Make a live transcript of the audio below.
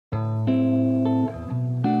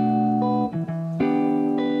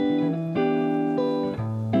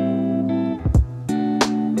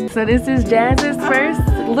so this is Jazz's first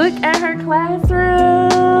look at her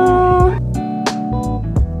classroom.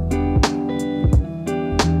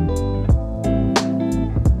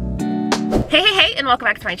 Hey, and welcome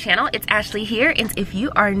back to my channel. It's Ashleigh here, and if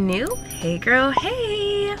you are new, hey girl,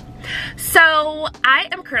 hey. So I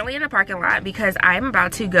am currently in the parking lot because I'm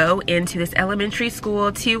about to go into this elementary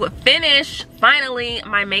school to finish finally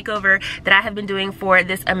my makeover that I have been doing for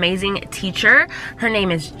this amazing teacher. Her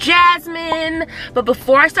name is Jaszmyn. But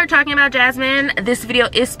before I start talking about Jaszmyn, this video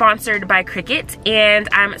is sponsored by Cricut, and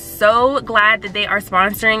I'm so glad that they are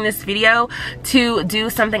sponsoring this video to do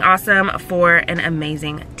something awesome for an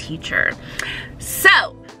amazing teacher.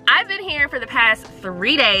 So I've been here for the past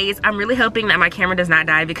 3 days. I'm really hoping that my camera does not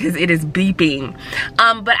die because it is beeping.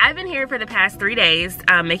 But I've been here for the past 3 days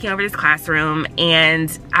making over this classroom,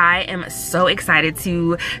 and I am so excited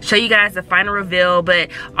to show you guys the final reveal, but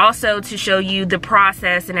also to show you the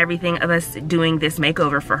process and everything of us doing this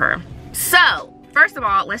makeover for her. So first of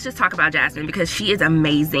all, let's just talk about Jaszmyn because she is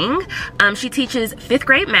amazing. She teaches 5th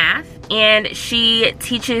grade math, and she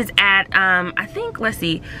teaches at I think, let's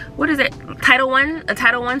see, what is it, a Title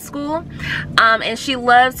I school, and she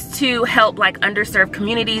loves to help like underserved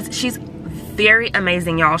communities. She's very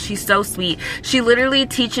amazing, y'all. She's so sweet. She literally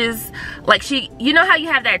teaches like, you know how you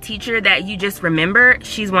have that teacher that you just remember?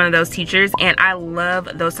 She's one of those teachers, and I love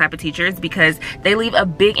those type of teachers because they leave a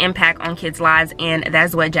big impact on kids' lives, and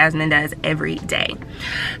that's what Jaszmyn does every day.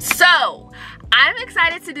 So I'm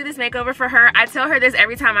excited to do this makeover for her. I tell her this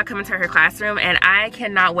every time I come into her classroom, and I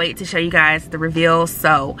cannot wait to show you guys the reveal.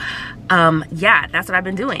 So yeah, that's what I've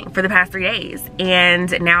been doing for the past 3 days,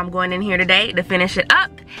 and now I'm going in here today to finish it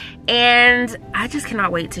up, and I just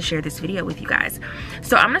cannot wait to share this video with you guys.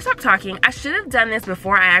 So I'm gonna stop talking. I should have done this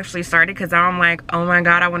before I actually started because I'm like, oh my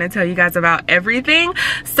god, I want to tell you guys about everything.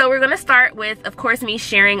 So we're gonna start with, of course, me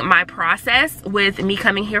sharing my process with me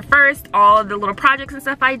coming here first, all of the little projects and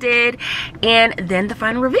stuff I did, and then the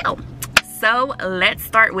final reveal. So let's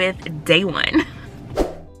start with day 1.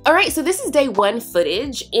 Alright, so this is day 1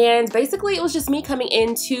 footage, and basically it was just me coming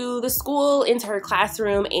into the school, into her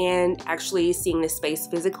classroom, and actually seeing this space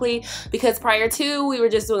physically, because prior to, we were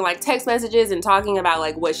just doing like text messages and talking about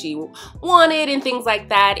like what she wanted and things like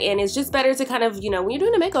that, and it's just better to kind of, you know, when you're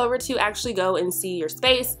doing a makeover, to actually go and see your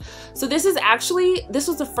space. So this was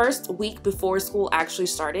the first week before school actually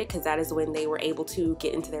started, because that is when they were able to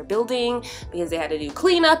get into their building, because they had to do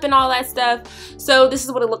cleanup and all that stuff. So this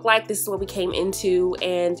is what it looked like. This is what we came into,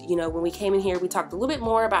 and you know, when we came in here, we talked a little bit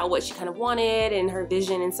more about what she kind of wanted and her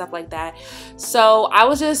vision and stuff like that. So I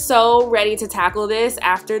was just so ready to tackle this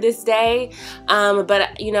after this day.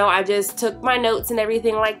 But you know, I just took my notes and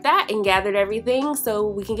everything like that and gathered everything so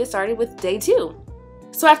we can get started with day 2.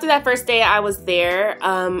 So after that first day I was there,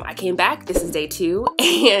 I came back. This is day 2,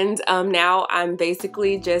 and now I'm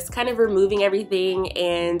basically just kind of removing everything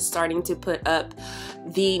and starting to put up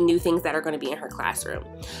the new things that are going to be in her classroom.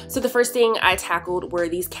 So the first thing I tackled were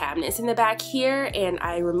these cabinets in the back here, and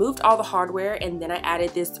I removed all the hardware, and then I added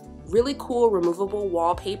this really cool removable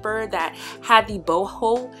wallpaper that had the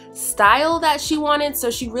boho style that she wanted. So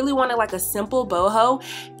she really wanted like a simple boho,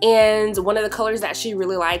 and one of the colors that she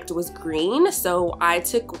really liked was green. So I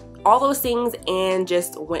took all those things and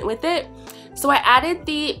just went with it. So I added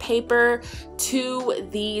the paper to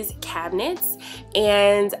these cabinets,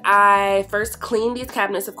 and I first cleaned these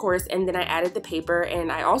cabinets, of course, and then I added the paper,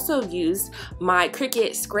 and I also used my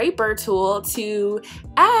Cricut scraper tool to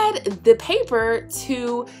add the paper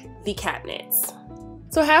to the cabinets.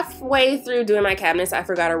 So halfway through doing my cabinets, I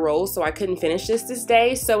forgot a roll, so I couldn't finish this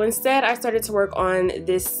day. So instead, I started to work on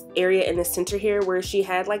this area in the center here where she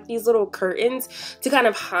had like these little curtains to kind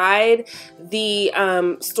of hide the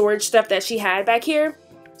storage stuff that she had back here.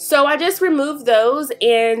 So I just removed those,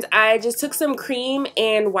 and I just took some cream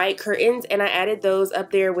and white curtains, and I added those up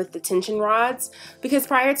there with the tension rods, because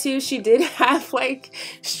prior to, she did have like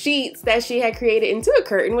sheets that she had created into a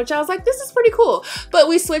curtain, which I was like, this is pretty cool. But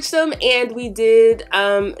we switched them, and we did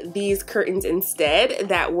these curtains instead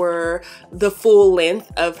that were the full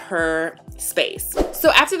length of her space. So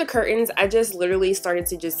after the curtains, I just literally started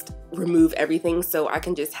to just remove everything so I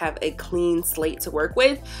can just have a clean slate to work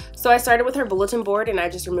with. So I started with her bulletin board, and I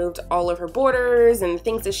just removed all of her borders and the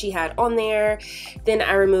things that she had on there. Then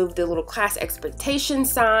I removed the little class expectation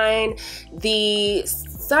sign, the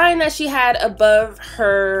sign that she had above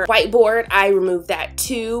her whiteboard, I removed that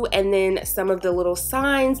too, and then some of the little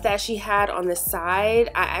signs that she had on the side,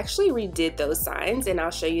 I actually redid those signs, and I'll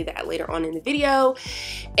show you that later on in the video.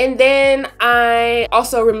 And then I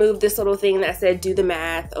also removed this little thing that said do the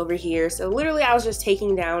math over here. So literally I was just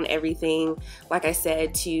taking down everything, like I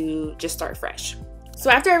said, to just start fresh. So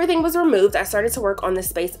after everything was removed, I started to work on the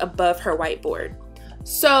space above her whiteboard.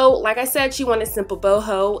 So like I said, she wanted simple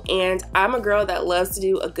boho, and I'm a girl that loves to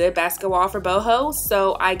do a good basket wall for boho.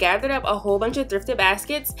 So I gathered up a whole bunch of thrifted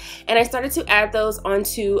baskets and I started to add those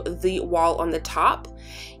onto the wall on the top.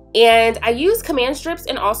 And I used command strips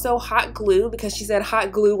and also hot glue because she said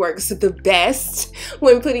hot glue works the best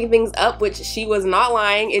when putting things up, which she was not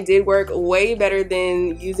lying. It did work way better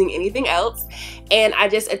than using anything else. And I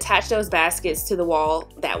just attached those baskets to the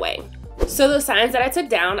wall that way. So the signs that I took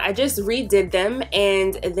down, I just redid them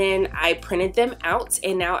and then I printed them out,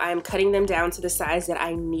 and now I'm cutting them down to the size that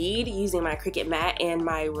I need using my Cricut mat and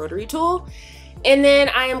my rotary tool. And then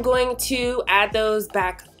I am going to add those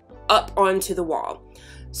back up onto the wall.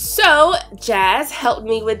 So Jazz helped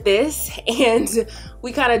me with this, and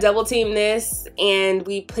we kind of double teamed this and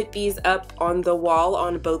we put these up on the wall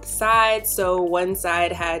on both sides. So one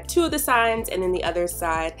side had 2 of the signs and then the other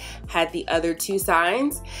side had the other 2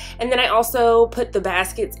 signs. And then I also put the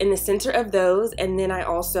baskets in the center of those, and then I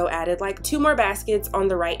also added like 2 more baskets on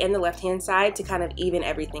the right and the left hand side to kind of even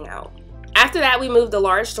everything out. After that, we moved the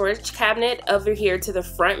large storage cabinet over here to the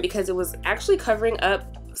front because it was actually covering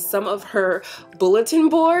up some of her bulletin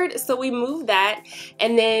board. So we moved that,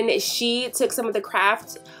 and then she took some of the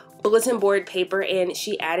craft bulletin board paper and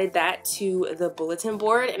she added that to the bulletin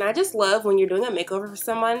board. And I just love when you're doing a makeover for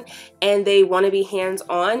someone and they want to be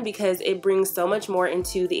hands-on, because it brings so much more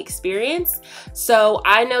into the experience. So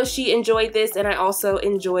I know she enjoyed this, and I also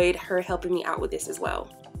enjoyed her helping me out with this as well.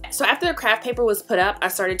 So after the craft paper was put up, I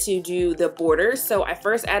started to do the borders. So I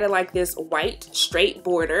first added like this white straight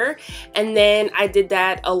border, and then I did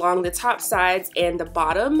that along the top sides and the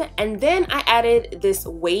bottom. And then I added this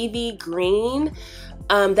wavy green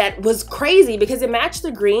that was crazy because it matched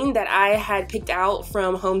the green that I had picked out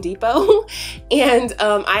from Home Depot. And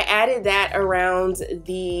I added that around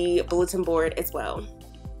the bulletin board as well.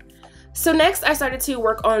 So next I started to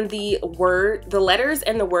work on the letters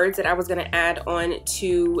and the words that I was going to add on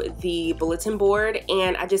to the bulletin board,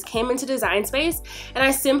 and I just came into Design Space and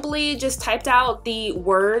I simply just typed out the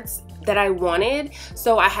words that I wanted.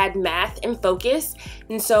 So I had math and focus,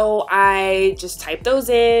 and so I just typed those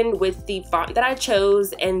in with the font that I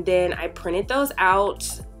chose, and then I printed those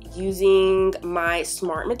out using my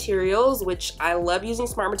smart materials, which I love using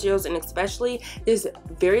smart materials, and especially this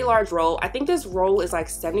very large roll. I think this roll is like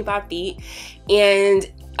 75 feet,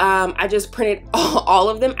 and I just printed all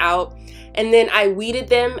of them out, and then I weeded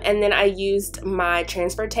them, and then I used my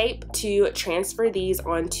transfer tape to transfer these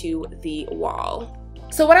onto the wall.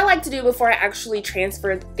 So what I like to do before I actually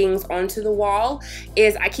transfer things onto the wall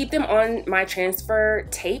is I keep them on my transfer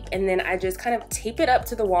tape, and then I just kind of tape it up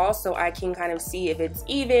to the wall so I can kind of see if it's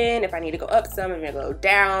even, if I need to go up some, if I need to go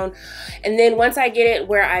down. And then once I get it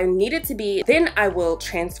where I need it to be, then I will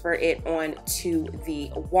transfer it onto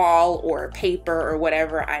the wall or paper or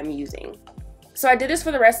whatever I'm using. So I did this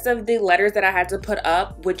for the rest of the letters that I had to put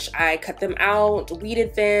up, which I cut them out,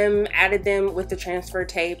 weeded them, added them with the transfer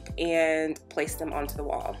tape, and placed them onto the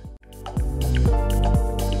wall.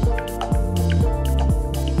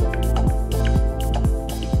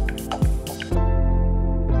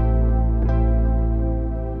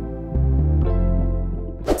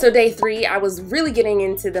 So day 3, I was really getting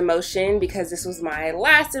into the motion because this was my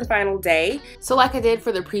last and final day. So like I did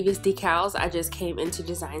for the previous decals, I just came into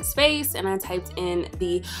Design Space and I typed in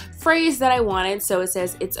the phrase that I wanted. So it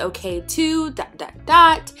says, "It's okay to ...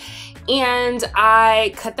 And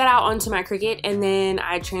I cut that out onto my Cricut, and then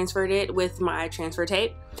I transferred it with my transfer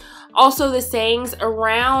tape. Also, the sayings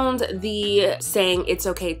around the saying "it's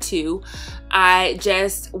okay to," I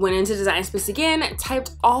just went into Design Space again,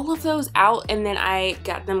 typed all of those out, and then I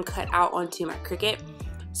got them cut out onto my Cricut.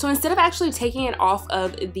 So instead of actually taking it off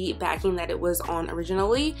of the backing that it was on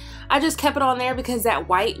originally, I just kept it on there because that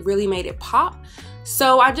white really made it pop.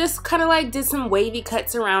 So I just kind of like did some wavy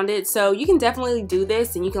cuts around it. So you can definitely do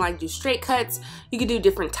this, and you can like do straight cuts, you could do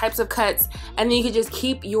different types of cuts, and then you could just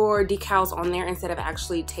keep your decals on there instead of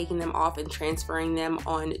actually taking them off and transferring them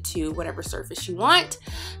onto whatever surface you want.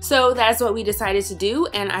 So that's what we decided to do,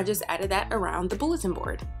 and I just added that around the bulletin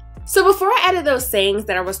board. So before I added those sayings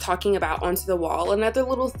that I was talking about onto the wall, another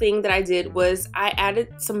little thing that I did was I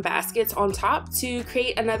added some baskets on top to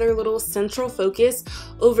create another little central focus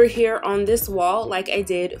over here on this wall, like I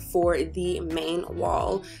did for the main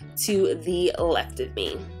wall to the left of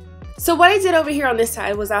me. So what I did over here on this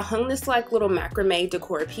side was I hung this like little macrame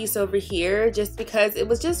decor piece over here just because it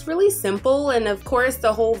was just really simple, and of course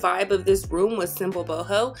the whole vibe of this room was simple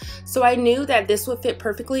boho, so I knew that this would fit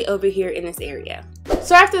perfectly over here in this area.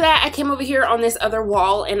 So after that, I came over here on this other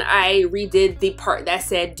wall and I redid the part that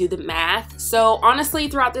said do the math. So honestly,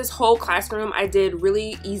 throughout this whole classroom, I did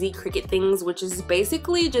really easy Cricut things, which is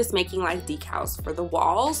basically just making like decals for the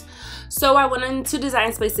walls. So I went into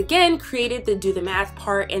Design Space again, created the do the math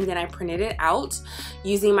part, and then I printed it out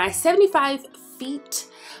using my 75 feet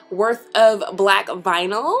worth of black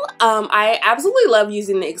vinyl. I absolutely love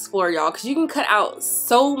using the Explorer, y'all, because you can cut out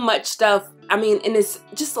so much stuff. I mean, and it's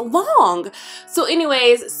just long. So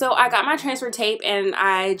anyways, so I got my transfer tape and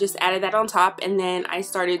I just added that on top, and then I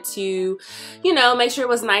started to, you know, make sure it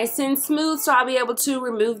was nice and smooth so I'll be able to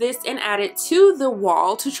remove this and add it to the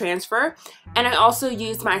wall to transfer. And I also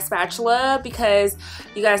used my spatula because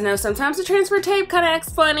you guys know sometimes the transfer tape kind of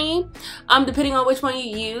acts funny depending on which one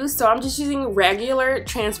you use. So I'm just using regular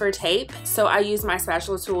transfer tape. So I use my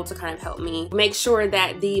spatula tool to kind of help me make sure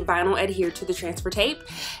that the vinyl adhered to the transfer tape.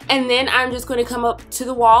 And then I'm just going to come up to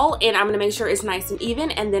the wall and I'm going to make sure it's nice and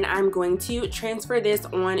even, and then I'm going to transfer this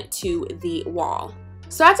onto the wall.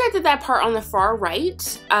 So after I did that part on the far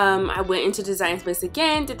right, I went into Design Space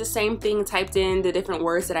again, did the same thing, typed in the different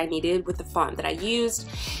words that I needed with the font that I used,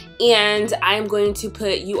 and I'm going to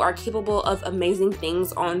put "You are capable of amazing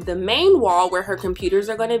things" on the main wall where her computers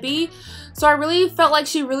are going to be. So I really felt like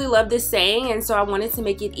she really loved this saying, and so I wanted to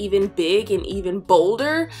make it even big and even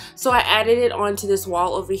bolder. So I added it onto this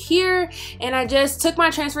wall over here, and I just took my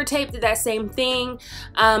transfer tape, did that same thing.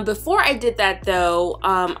 Before I did that though,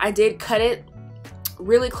 I did cut it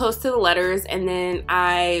really close to the letters, and then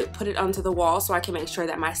I put it onto the wall so I can make sure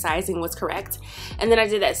that my sizing was correct. And then I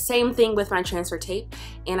did that same thing with my transfer tape,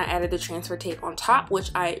 and I added the transfer tape on top, which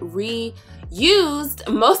I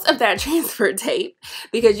reused most of that transfer tape,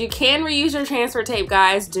 because you can reuse your transfer tape,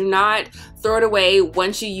 guys. Do not throw it away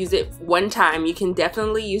once you use it one time. You can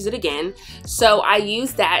definitely use it again. So I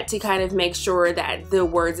used that to kind of make sure that the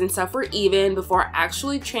words and stuff were even before I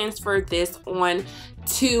actually transferred this on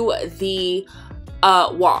to the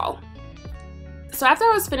wall. So after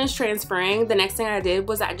I was finished transferring, the next thing I did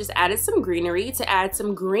was I just added some greenery to add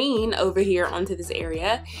some green over here onto this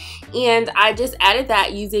area, and I just added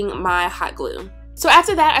that using my hot glue. So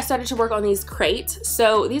after that, I started to work on these crates.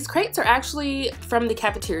 So these crates are actually from the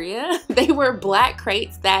cafeteria. They were black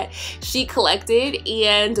crates that she collected,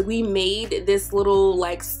 and we made this little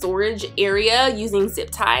like storage area using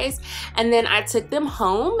zip ties. And then I took them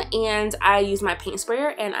home and I used my paint sprayer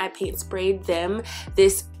and I paint sprayed them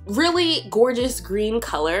this really gorgeous green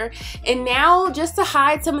color. And now, just to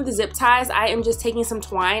hide some of the zip ties, I am just taking some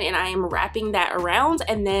twine and I am wrapping that around,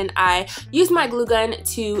 and then I use my glue gun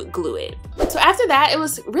to glue it. So after that, it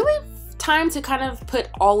was really time to kind of put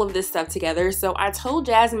all of this stuff together. So I told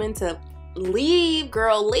Jaszmyn to leave,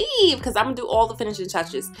 girl, leave, because I'm gonna do all the finishing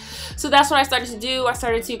touches. So that's what I started to do. I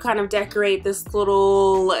started to kind of decorate this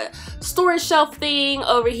little storage shelf thing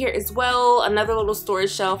over here as well. Another little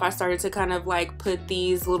storage shelf. I started to kind of like put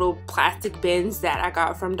these little plastic bins that I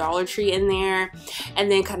got from Dollar Tree in there, and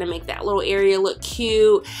then kind of make that little area look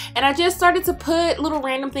cute. And I just started to put little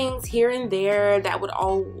random things here and there that would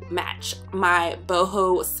all match my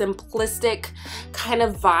boho simplistic kind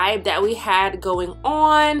of vibe that we had going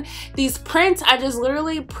on. These prints, I just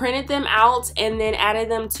literally printed them out and then added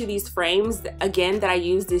them to these frames again that I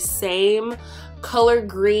used this same color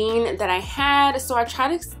green that I had. So I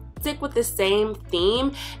try to stick with the same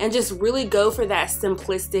theme and just really go for that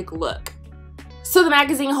simplistic look. So the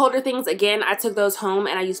magazine holder things, again, I took those home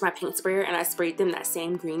and I used my paint sprayer and I sprayed them that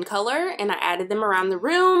same green color and I added them around the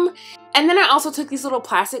room. And then I also took these little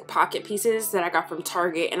plastic pocket pieces that I got from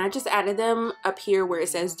Target and I just added them up here where it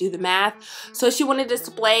says do the math. So if she wanted to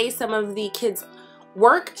display some of the kids'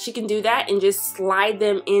 work, she can do that and just slide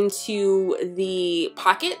them into the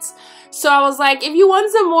pockets. So I was like, if you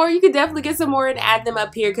want some more, you could definitely get some more and add them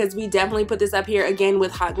up here, because we definitely put this up here again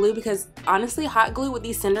with hot glue, because honestly, hot glue with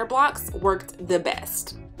these cinder blocks worked the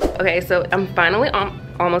best. Okay, so I'm finally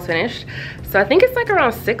almost finished. So I think it's like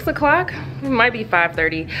around 6 o'clock. It might be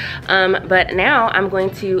 5:30. But now I'm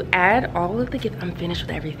going to add all of the gifts. I'm finished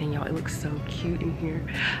with everything, y'all. It looks so cute in here.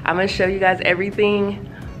 I'm gonna show you guys everything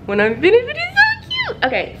when I'm finished. It is so cute.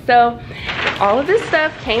 Okay, so all of this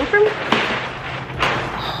stuff came from,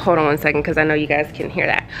 hold on one second, because I know you guys can hear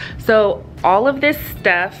that. So all of this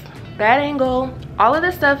stuff, bad angle, all of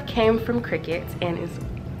this stuff came from Cricut, and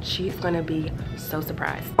she's gonna be so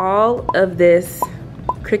surprised. All of this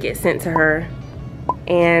Cricut sent to her,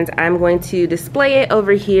 and I'm going to display it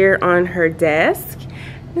over here on her desk.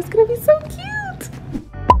 It's gonna be so cute.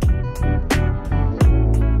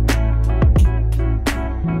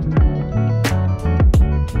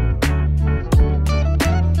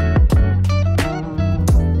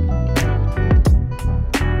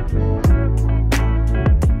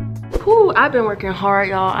 I've been working hard,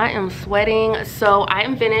 y'all. I am sweating. So I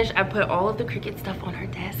am finished. I put all of the Cricut stuff on her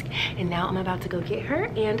desk, and now I'm about to go get her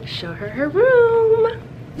and show her her room.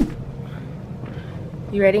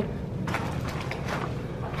 You ready?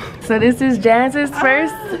 So this is Jazz's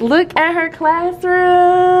first look at her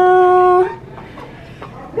classroom.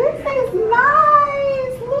 This is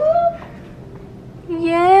nice, look.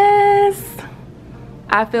 Yes.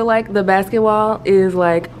 I feel like the basket wall is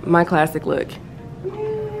like my classic look. Yeah.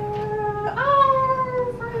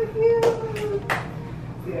 Oh, so cute.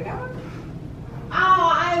 See that one? Oh,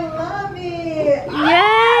 I love it.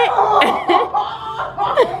 Yeah. Oh,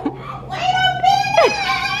 wait a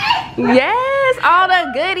minute. Yes, all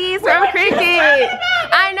the goodies from Cricut.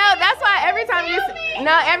 I know, that's why every time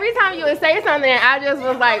you would say something, I just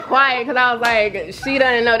was like quiet because I was like, she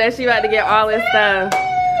doesn't know that she about to get all this stuff.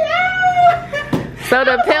 So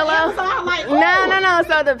the pillow, no.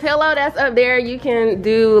 So the pillow that's up there, you can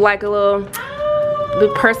do like a little,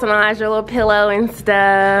 personalize your little pillow and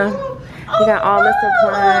stuff. You got all the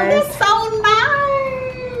supplies. That's so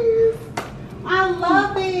nice. I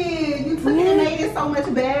love it. You took it and made it so much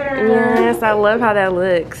better. Yes, I love how that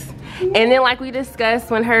looks. And then like we discussed,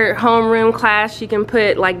 when her homeroom class, she can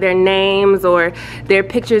put like their names or their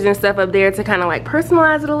pictures and stuff up there to kind of like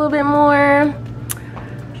personalize it a little bit more.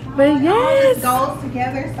 But yes. It goes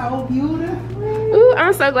together so beautiful. Ooh,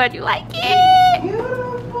 I'm so glad you like it.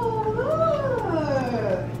 Beautiful,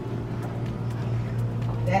 look.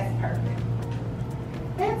 That's perfect.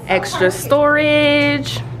 That's so Extra perfect.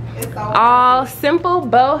 storage. It's so All simple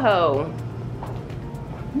boho.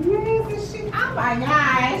 Yes, oh my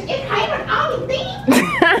gosh, it came with all the things.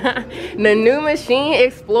 The new machine,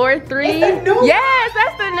 Explorer 3. It's the new yes,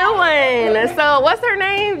 that's the new one. So what's her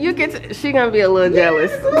name? You get she gonna be a little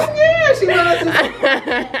jealous. Yeah, she wants to. Oh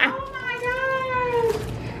my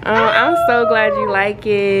gosh. I'm so glad you like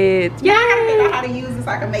it. Yeah, I gotta figure out how to use this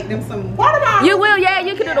so I can make them some water bottles. You will, yeah.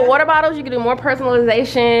 You can do the water bottles. You can do more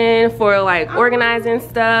personalization for like organizing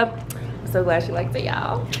stuff. I'm so glad she liked it,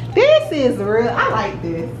 y'all. This is real. I like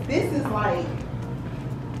this. This is like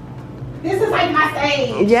my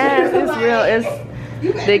stage. Yes, it's like, real. It's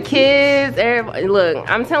the kids, everybody. Look,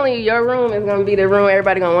 I'm telling you, your room is gonna be the room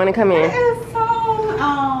everybody gonna want to come in. It is so. Oh,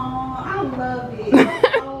 I love it.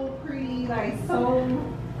 It's so pretty, like so.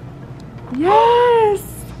 Yes.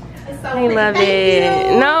 It's so I pretty. love Thank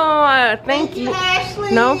it. you. No, thank you.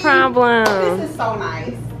 Ashleigh. No problem. This is so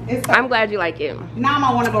nice. It's so I'm glad you like it. Now I'm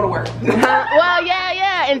gonna want to go to work. Well,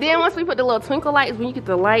 yeah. And then once we put the little twinkle lights, when you get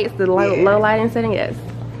the lights, the low lighting setting, yes.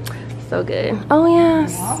 So good. Oh,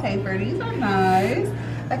 yes. Wallpaper, these are nice.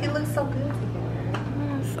 Like it looks so good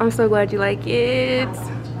together. Yes, I'm so glad you like it.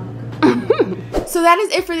 So that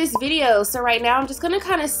is it for this video. So right now I'm just gonna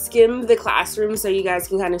kind of skim the classroom so you guys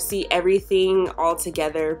can kind of see everything all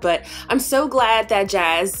together. But I'm so glad that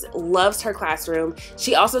Jazz loves her classroom.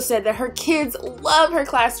 She also said that her kids love her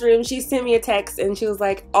classroom. She sent me a text and she was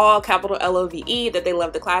like, all capital L-O-V-E, that they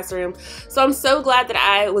love the classroom. So I'm so glad that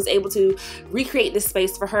I was able to recreate this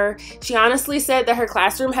space for her. She honestly said that her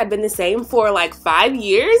classroom had been the same for like 5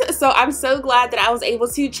 years. So I'm so glad that I was able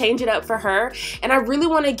to change it up for her. And I really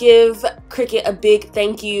want to give Cricut a big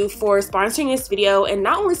thank you for sponsoring this video, and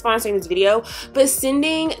not only sponsoring this video, but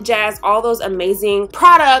sending Jazz all those amazing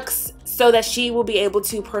products so that she will be able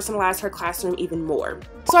to personalize her classroom even more.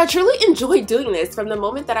 So I truly enjoyed doing this from the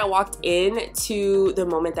moment that I walked in to the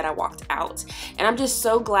moment that I walked out. And I'm just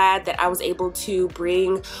so glad that I was able to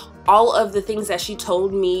bring all of the things that she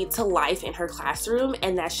told me to life in her classroom,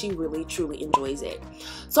 and that she really truly enjoys it.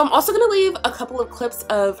 So I'm also gonna leave a couple of clips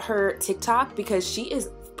of her TikTok because she is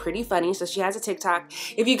pretty funny. So she has a TikTok.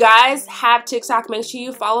 If you guys have TikTok, make sure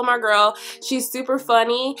you follow my girl. She's super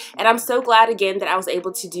funny, and I'm so glad again that I was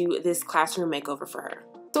able to do this classroom makeover for her.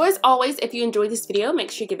 So as always, if you enjoyed this video, make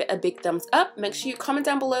sure you give it a big thumbs up. Make sure you comment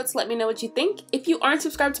down below to let me know what you think. If you aren't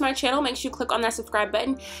subscribed to my channel, make sure you click on that subscribe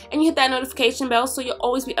button and you hit that notification bell so you'll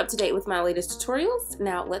always be up to date with my latest tutorials.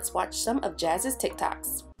 Now let's watch some of Jazz's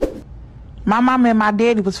TikToks. My mama and my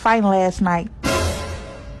daddy was fighting last night.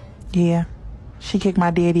 Yeah, she kicked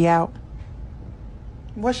my daddy out.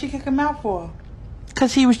 What'd she kick him out for?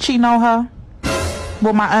 Cause he was cheating on her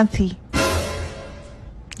with my auntie.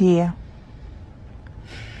 Yeah.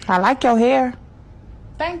 I like your hair.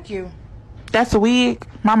 Thank you. That's a wig.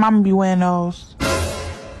 My mama be wearing those.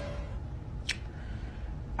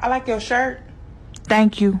 I like your shirt.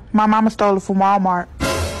 Thank you. My mama stole it from Walmart.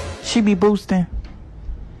 She be boosting.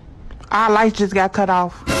 Our lights just got cut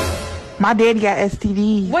off. My daddy got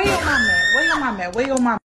STDs. Where your mama at? Where your mama at? Where your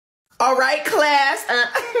mama? All right, class.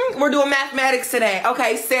 We're doing mathematics today.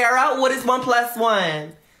 Okay, Sarah, what is 1 +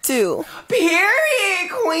 1? too.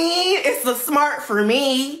 Period, queen. It's the smart for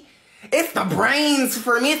me. It's the brains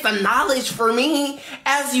for me. It's the knowledge for me.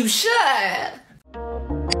 As you should.